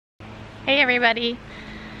Hey everybody.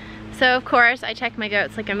 So of course I check my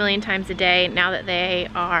goats like a million times a day now that they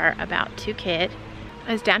are about to kid.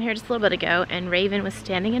 I was down here just a little bit ago and Raven was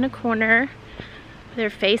standing in a corner with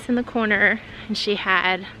her face in the corner and she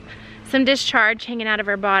had some discharge hanging out of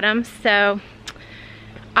her bottom. So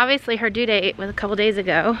obviously her due date was a couple days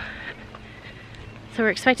ago. So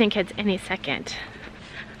we're expecting kids any second.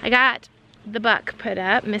 I got the buck put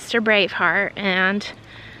up, Mr. Braveheart, and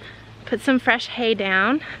put some fresh hay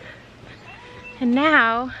down. And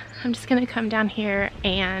now I'm just gonna come down here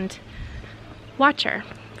and watch her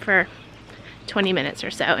for 20 minutes or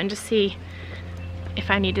so and just see if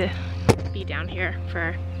I need to be down here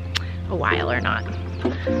for a while or not.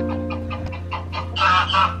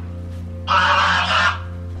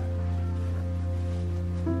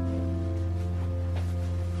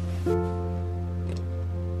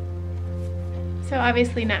 So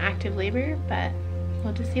obviously not active labor, but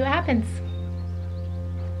we'll just see what happens.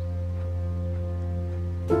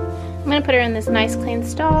 I'm gonna put her in this nice clean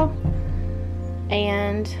stall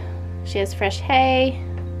and she has fresh hay.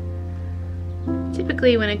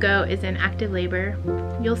 Typically when a goat is in active labor,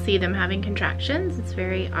 you'll see them having contractions. It's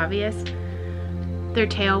very obvious. Their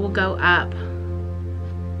tail will go up.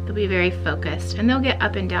 They'll be very focused and they'll get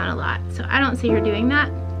up and down a lot. So I don't see her doing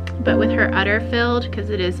that, but with her udder filled, because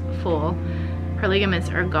it is full, her ligaments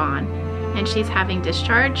are gone and she's having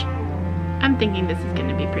discharge, I'm thinking this is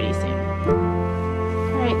gonna be pretty soon.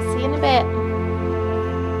 All right, see you in a bit.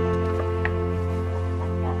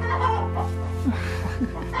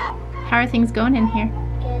 How are things going in here?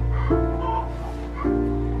 Good.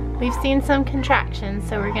 We've seen some contractions,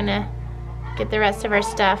 so we're gonna get the rest of our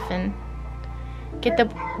stuff and get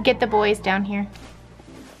the boys down here.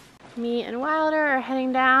 Me and Wilder are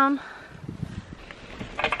heading down.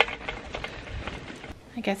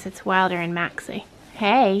 I guess it's Wilder and Maxie.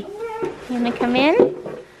 Hey, you wanna come in?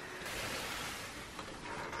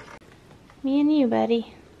 Me and you,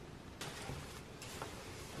 buddy.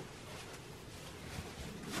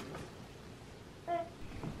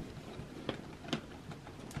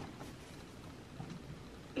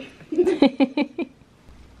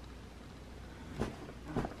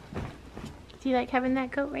 Do you like having that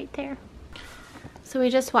goat right there? So we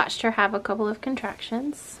just watched her have a couple of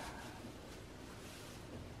contractions.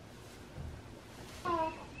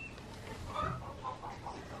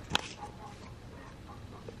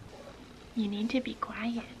 You need to be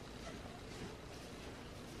quiet.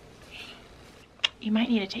 You might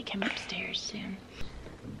need to take him upstairs soon.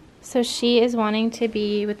 So she is wanting to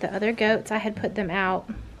be with the other goats. I had put them out.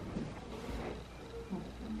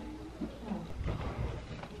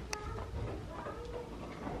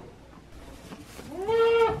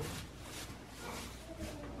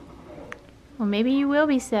 Well, maybe you will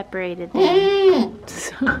be separated then.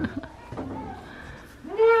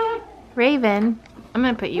 Raven, I'm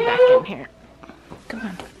gonna put you back in here. Come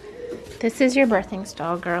on. This is your birthing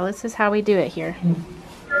stall, girl. This is how we do it here.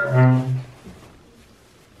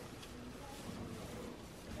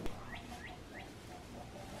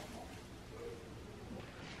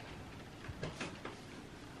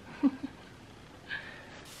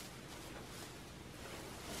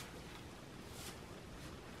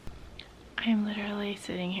 I am literally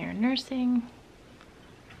sitting here nursing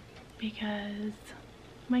because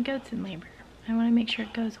my goat's in labor. I want to make sure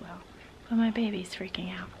it goes well, but my baby's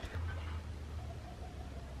freaking out.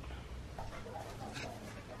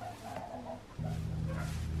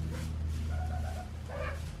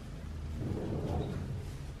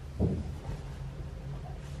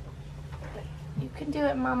 You can do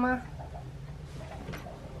it, Mama.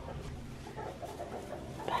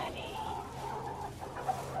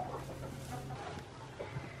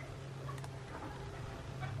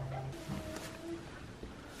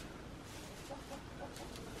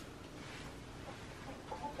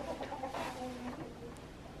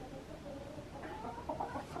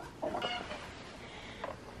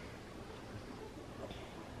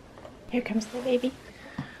 Here comes the baby.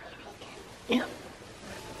 Yeah.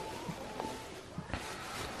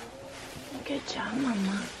 Good job,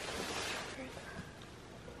 Mama.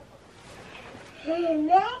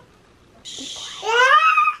 Shh.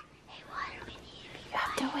 Hey, what do we need? You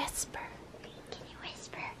have to whisper. Can you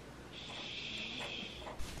whisper?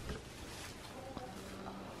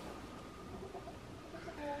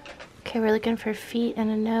 Okay, we're looking for feet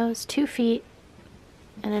and a nose. 2 feet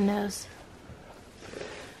and a nose.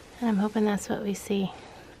 And I'm hoping that's what we see.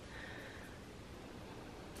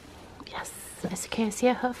 Yes, okay, I see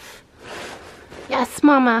a hoof. Yes,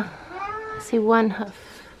 Mama. I see 1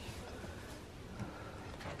 hoof.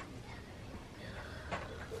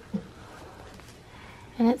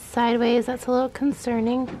 And it's sideways, that's a little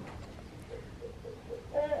concerning.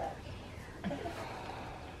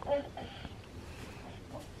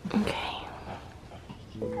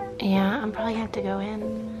 Yeah, I'm probably gonna have to go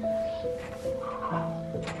in.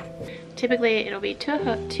 Typically it'll be two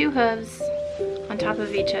hooves on top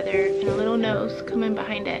of each other and a little nose coming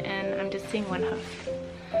behind it, and I'm just seeing one hoof.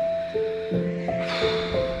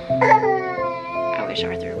 I wish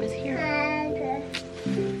Arthur was here.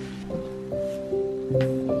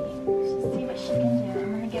 Let's see what she can do.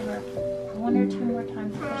 I'm gonna give her 1 or 2 more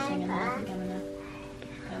times pushing, and then I think I'm gonna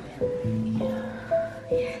go in.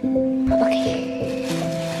 Yeah. Okay.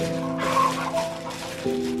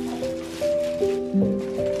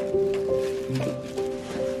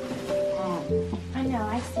 I know,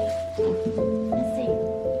 I see. I see.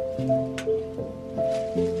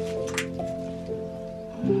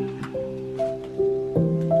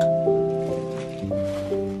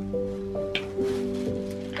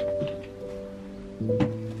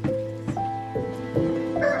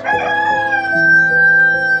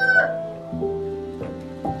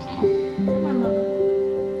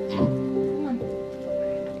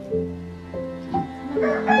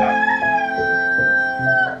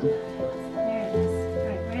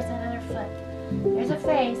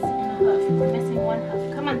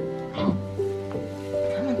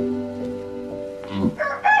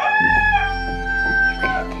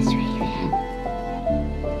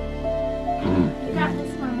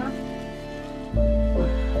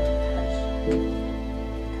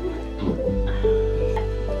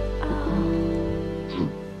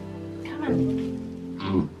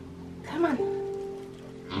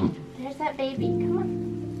 Baby, come on.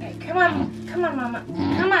 Right, come on. Come on, Mama.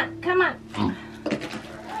 Come on. Come on.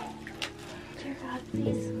 Dear God,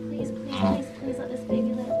 please, please, please, please, please let this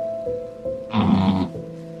baby live.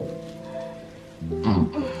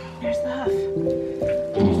 There's the hoof.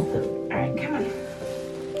 Alright, come on.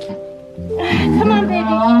 Come on,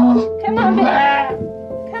 baby. Come on, baby.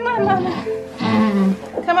 Come on, Mama.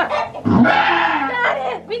 Come on. Got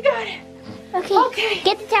it. We got it. Okay. Okay.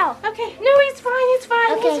 Get the towel. Okay. No, he's fine. He's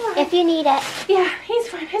fine. Okay, He's fine. if you need it. Yeah, he's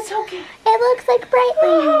fine. It's okay. It looks like Brightly.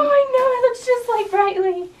 Oh, I know. It looks just like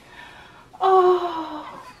Brightly. Oh,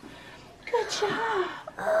 good job.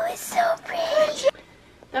 Oh, it's so pretty.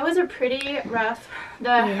 That was a pretty rough.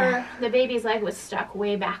 The baby's leg was stuck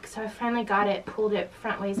way back, so I finally got it, pulled it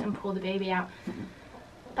front ways, and pulled the baby out.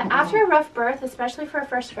 But after a rough birth, especially for a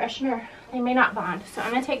first freshener, they may not bond. So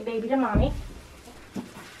I'm gonna take baby to mommy.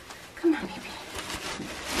 Come on, baby.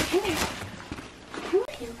 Come here.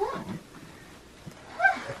 Okay, look. Look.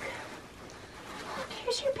 Look,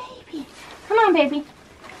 here's your baby. Come on, baby.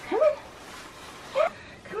 Come on. Yeah.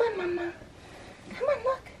 Come on, Mama. Come on,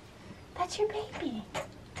 look. That's your baby.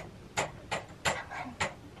 Come on.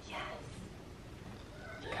 Yes.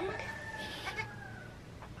 Come on.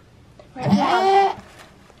 Where's the other?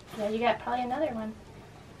 Yeah, you got probably another one.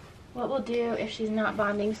 What we'll do if she's not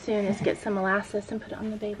bonding soon is get some molasses and put it on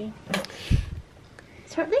the baby.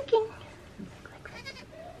 Start licking.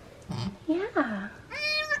 Yeah.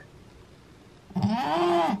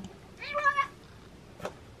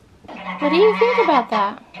 What do you think about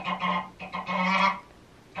that?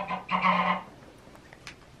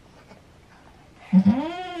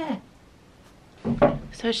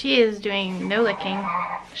 So she is doing no licking.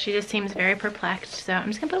 She just seems very perplexed. So I'm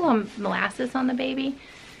just gonna put a little molasses on the baby.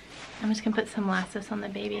 I'm just gonna put some molasses on the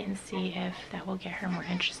baby and see if that will get her more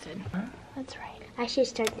interested. That's right. I should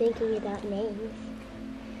start thinking about names.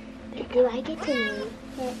 Do I get to name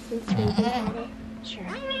it since we had it? Sure.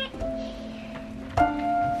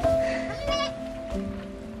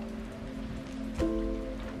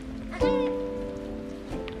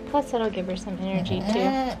 Plus that'll give her some energy too.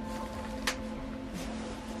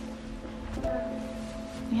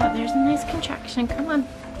 Yeah, there's a nice contraction. Come on.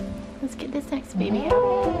 Let's get this next baby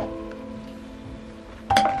out.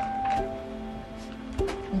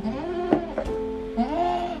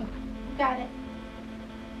 Got it.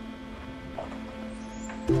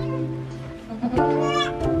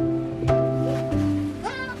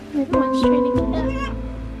 Everyone's trying to get up.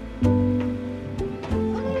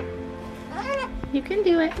 You can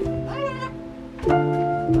do it.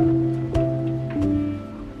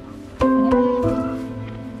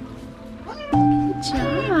 Good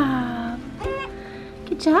job.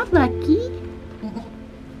 Good job, Lucky.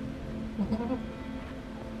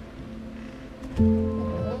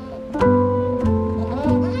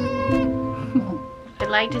 I'd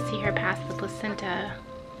like to see her pass the placenta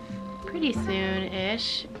pretty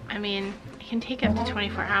soon-ish. I mean, it can take up to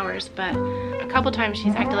 24 hours, but a couple times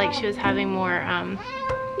she's acted like she was having more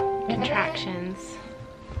contractions.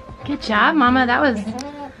 Good job, Mama. That was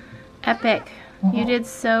epic. You did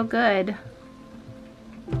so good.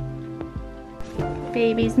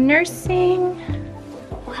 Baby's nursing.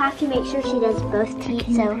 we'll have to make sure she does both teeth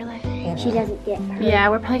so she doesn't get hurt. Yeah,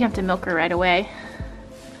 we're probably gonna have to milk her right away.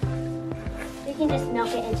 We can just milk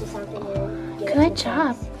it into something and give Good it to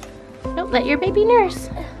job. us. Don't let your baby nurse.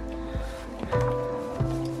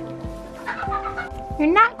 You're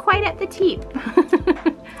not quite at the teep.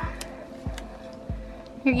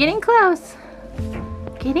 You're getting close.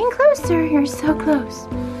 Getting closer. You're so close.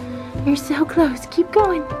 You're so close. Keep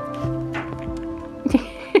going.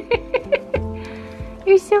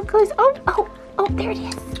 You're so close. Oh, oh, oh, there it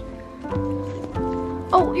is.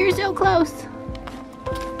 Oh, you're so close.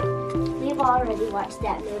 We've already watched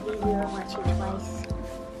that movie. We were watching twice.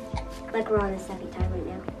 Like we're on the second time right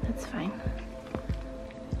now. That's fine.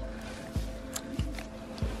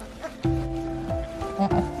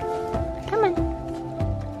 Come on.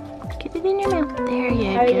 Get it in your mouth. There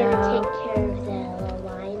you Are we go. going to take care of the little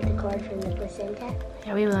line, the cord from the placenta?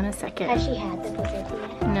 Yeah, we will in a second. Has she had the placenta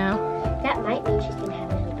yet? No. That might mean she's going to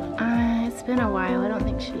have a little baby. It's been a while. I don't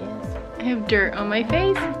think she is. I have dirt on my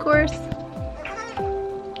face, of course.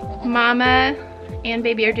 Mama and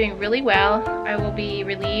baby are doing really well. I will be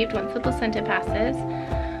relieved once the placenta passes.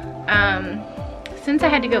 Since I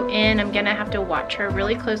had to go in, I'm gonna have to watch her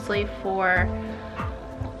really closely for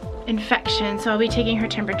infection. So I'll be taking her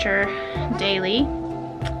temperature daily,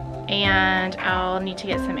 and I'll need to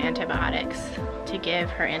get some antibiotics to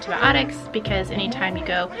give her antibiotics, because anytime you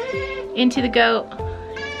go into the goat,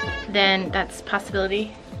 then that's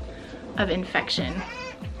possibility of infection.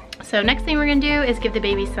 So next thing we're gonna do is give the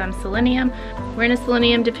baby some selenium. We're in a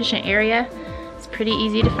selenium deficient area. It's pretty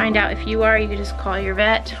easy to find out if you are. You can just call your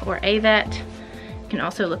vet or a vet. You can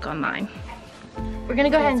also look online. We're gonna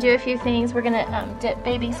go ahead and do a few things. We're gonna dip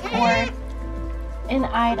baby's cord in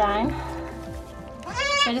iodine.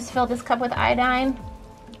 So I just filled this cup with iodine,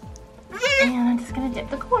 and I'm just gonna dip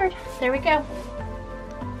the cord. There we go.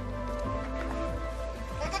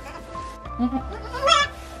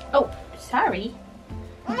 Oh, sorry.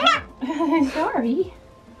 Sorry.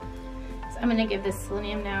 So I'm gonna give this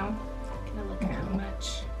selenium now. I'm gonna look at how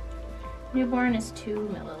much. Newborn is 2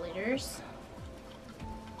 milliliters.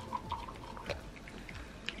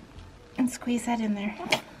 And squeeze that in there.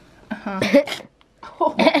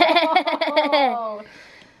 Oh.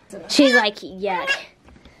 She's like, yuck.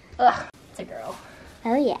 Ugh, it's a girl.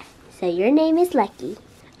 Oh yeah, so your name is Lucky.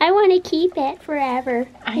 I want to keep it forever.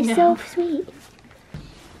 I It's know. so sweet.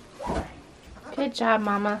 Good job,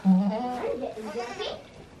 Mama.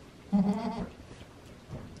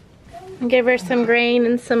 And give her some grain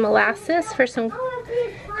and some molasses for some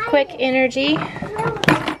quick energy.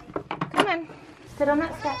 Come on, sit on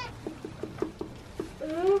that step.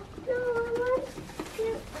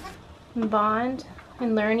 And bond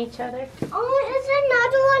and learn each other. Oh, is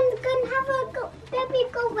another one gonna have a baby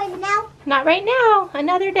go right now? Not right now,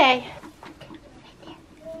 another day.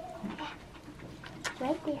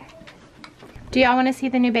 Right there. Do y'all want to see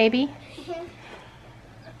the new baby?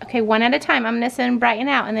 Okay, one at a time. I'm gonna send Brighton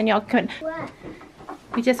out, and then y'all can. What?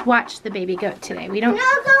 We just watched the baby goat today. We don't.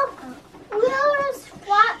 We'll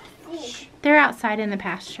swap these. They're outside in the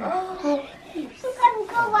pasture. Oh, we're gonna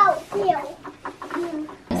go out here.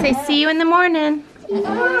 Say see you in the morning.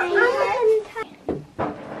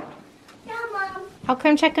 I'll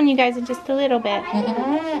come check on you guys in just a little bit.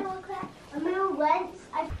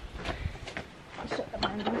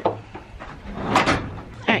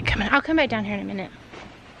 Alright, come on. I'll come back down here in a minute.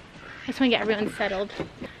 I just want to get everyone settled.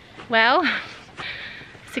 Well,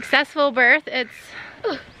 successful birth. It's...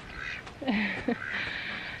 I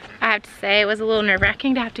have to say, it was a little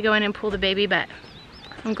nerve-wracking to have to go in and pull the baby, but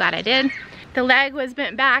I'm glad I did. The leg was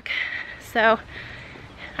bent back, so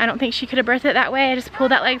I don't think she could have birthed it that way. I just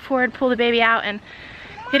pulled that leg forward, pulled the baby out, and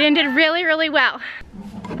it ended really, really well.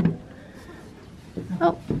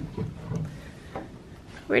 Oh.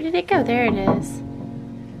 Where did it go? There it is.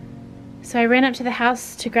 So I ran up to the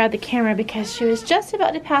house to grab the camera because she was just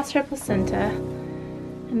about to pass her placenta.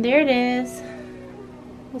 And there it is.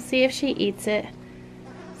 We'll see if she eats it.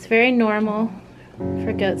 It's very normal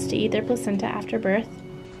for goats to eat their placenta after birth.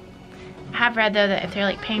 I have read though that if they're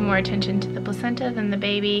like paying more attention to the placenta than the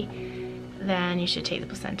baby, then you should take the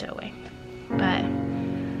placenta away. But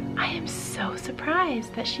I am so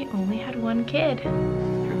surprised that she only had 1 kid. I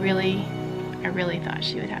really thought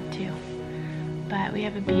she would have 2. But we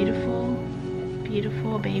have a beautiful,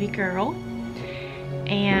 beautiful baby girl,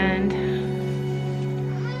 and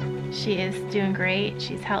she is doing great.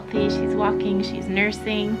 She's healthy, she's walking, she's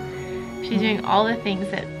nursing, she's doing all the things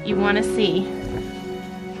that you want to see.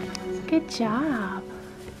 Good job.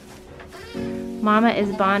 Mama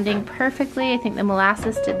is bonding perfectly. I think the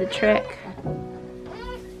molasses did the trick.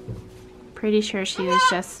 Pretty sure she was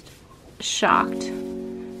just shocked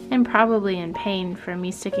and probably in pain from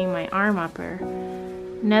me sticking my arm up her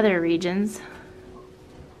nether regions.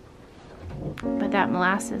 But that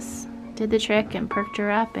molasses did the trick and perked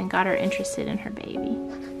her up and got her interested in her baby.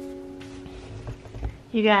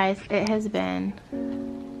 You guys, it has been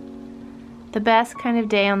the best kind of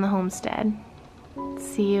day on the homestead.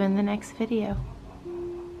 See you in the next video.